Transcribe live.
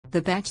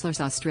The Bachelors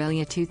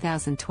Australia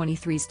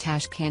 2023's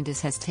Tash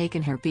Candyce has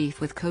taken her beef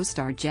with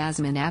co-star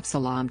Jasmine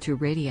Absolom to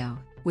radio,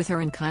 with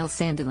her and Kyle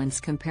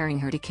Sandilands comparing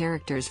her to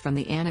characters from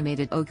the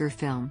animated ogre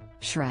film,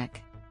 Shrek.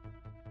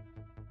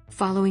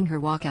 Following her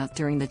walkout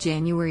during the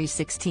January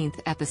 16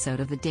 episode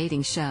of the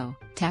dating show,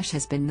 Tash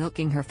has been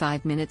milking her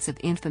 5 minutes of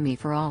infamy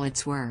for all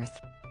it's worth.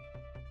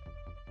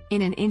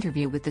 In an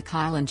interview with the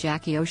Kyle and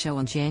Jackie O Show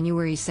on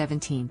January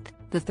 17,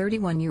 the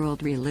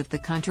 31-year-old relived the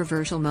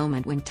controversial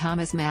moment when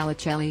Thomas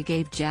Malucelli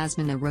gave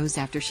Jasmine a rose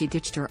after she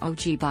ditched her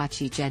OG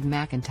bocce Jed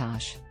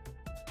McIntosh.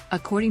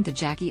 According to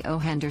Jackie O.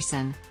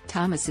 Henderson,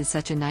 Thomas is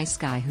such a nice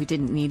guy who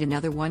didn't need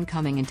another one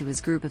coming into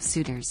his group of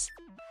suitors.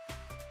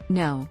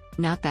 No,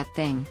 not that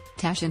thing,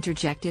 Tash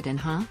interjected,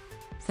 and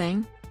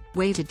thing?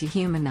 Way to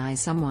dehumanize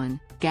someone,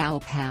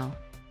 gal pal.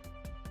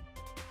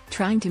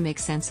 Trying to make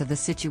sense of the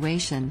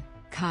situation,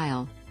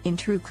 Kyle, in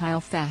true Kyle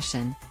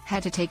fashion,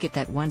 had to take it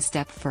that one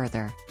step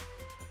further.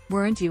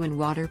 Weren't you in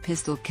Water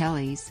Pistol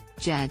Kelly's,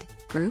 Jed,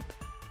 group?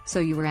 So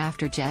you were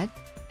after Jed?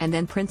 And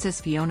then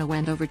Princess Fiona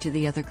went over to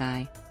the other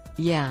guy.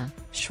 Yeah,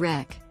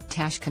 Shrek,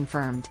 Tash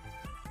confirmed.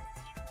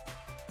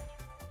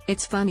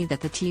 It's funny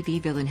that the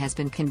TV villain has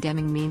been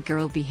condemning mean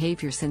girl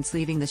behavior since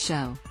leaving the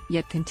show,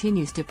 yet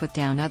continues to put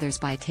down others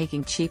by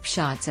taking cheap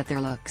shots at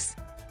their looks.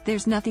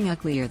 There's nothing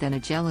uglier than a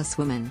jealous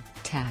woman,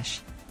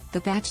 Tash.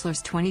 The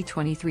Bachelor's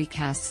 2023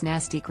 cast's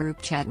nasty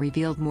group chat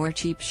revealed more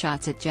cheap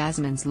shots at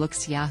Jasmine's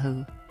looks.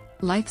 Yahoo!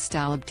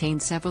 Lifestyle obtained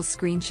several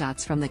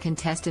screenshots from the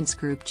contestants'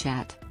 group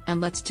chat,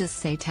 and let's just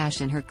say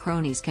Tash and her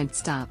cronies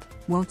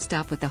won't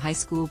stop with the high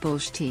school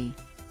bullshit.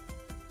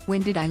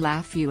 When did I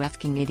laugh, you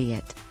effing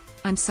idiot?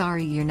 I'm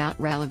sorry you're not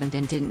relevant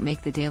and didn't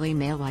make the Daily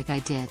Mail like I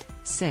did,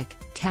 sick,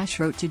 Tash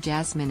wrote to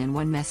Jasmine in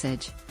one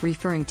message,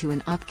 referring to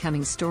an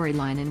upcoming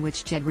storyline in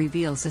which Jed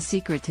reveals a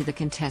secret to the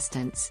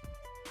contestants.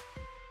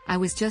 I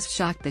was just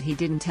shocked that he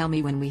didn't tell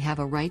me when we have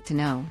a right to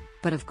know,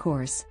 but of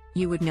course,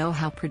 you would know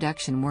how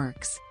production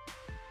works.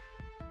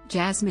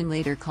 Jasmine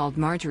later called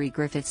Marjorie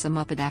Griffiths a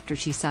muppet after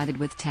she sided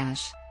with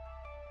Tash.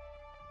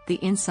 The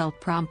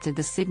insult prompted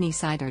the Sydney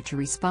sider to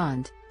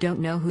respond, "Don't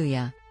know who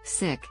ya,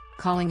 sick,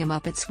 calling him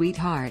Muppet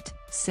sweetheart,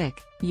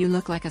 sick, you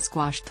look like a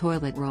squashed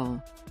toilet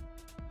roll."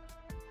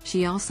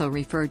 She also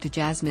referred to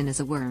Jasmine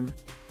as a worm.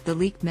 The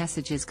leaked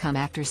messages come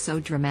after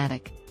So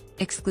Dramatic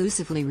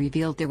exclusively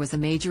revealed there was a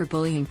major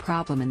bullying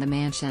problem in the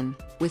mansion,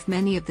 with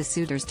many of the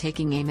suitors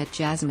taking aim at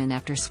Jasmine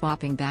after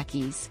swapping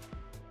backies.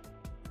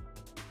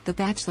 The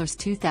Bachelor's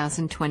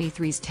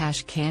 2023's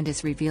Tash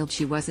Candyce revealed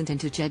she wasn't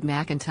into Jed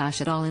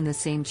McIntosh at all in the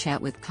same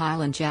chat with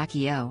Kyle and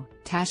Jackie O.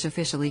 Tash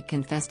officially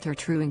confessed her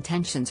true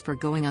intentions for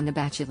going on The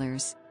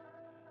Bachelors.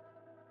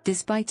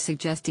 Despite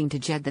suggesting to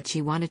Jed that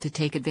she wanted to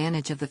take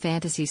advantage of the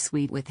fantasy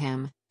suite with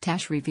him,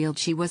 Tash revealed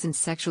she wasn't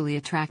sexually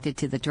attracted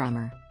to the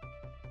drummer.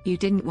 "You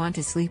didn't want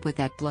to sleep with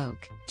that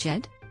bloke,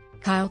 Jed?"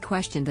 Kyle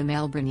questioned the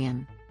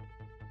Melbourneian.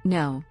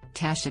 "No,"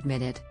 Tash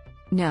admitted.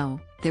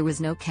 "No, there was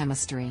no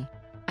chemistry.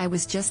 I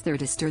was just there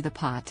to stir the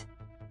pot."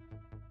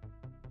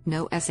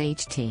 No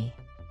SHT.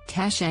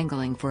 Tash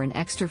angling for an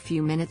extra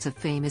few minutes of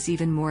fame is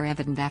even more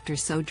evident after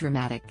So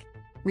Dramatic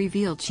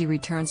revealed she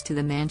returns to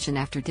the mansion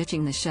after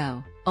ditching the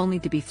show, only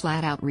to be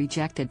flat out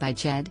rejected by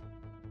Jed.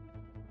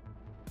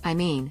 I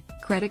mean,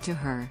 credit to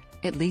her,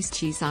 at least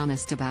she's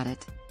honest about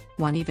it.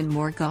 Want even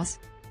more goss?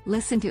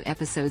 Listen to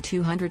episode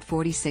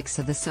 246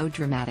 of the So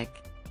Dramatic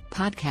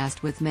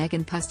podcast with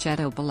Megan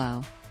Puschetto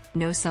below.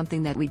 Know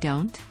something that we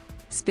don't?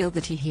 Spill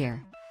the tea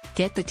here.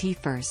 Get the tea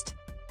first.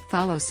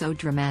 Follow So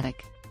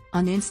Dramatic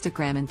on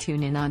Instagram and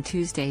tune in on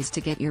Tuesdays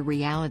to get your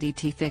reality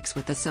tea fix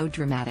with the So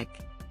Dramatic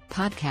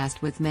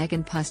podcast with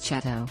Megan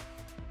Puschetto.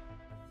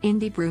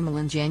 Indy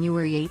Brumelin,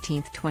 January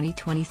 18,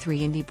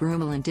 2023. Indy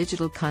Brumelin,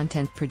 digital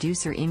content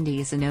producer. Indy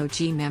is an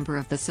OG member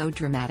of the So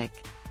Dramatic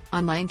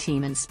online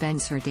team and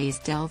spends her days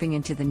delving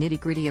into the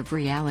nitty-gritty of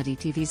reality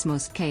TV's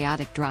most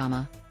chaotic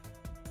drama.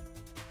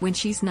 When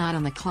she's not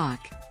on the clock,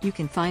 you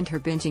can find her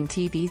binging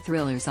TV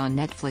thrillers on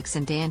Netflix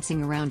and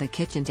dancing around the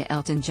kitchen to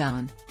Elton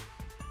John.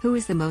 Who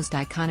is the most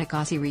iconic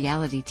Aussie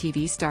reality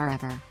TV star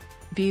ever?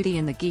 Beauty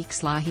and the Geek.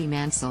 Slahi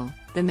Mansell,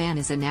 the man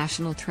is a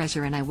national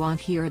treasure and I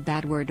won't hear a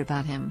bad word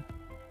about him.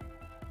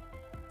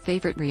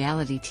 Favorite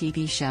reality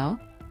TV show?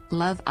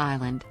 Love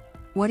Island.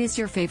 What is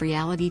your favorite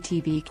reality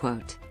TV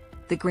quote?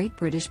 The Great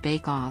British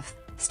Bake Off,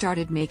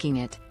 started making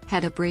it,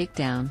 had a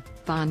breakdown,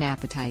 bon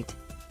appetit.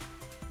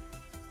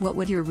 What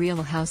would your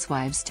Real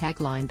Housewives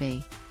tagline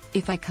be?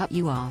 If I cut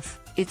you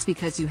off, it's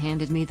because you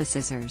handed me the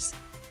scissors.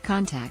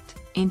 Contact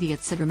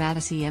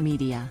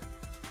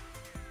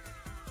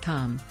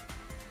Indy@CDramaticaMedia.com.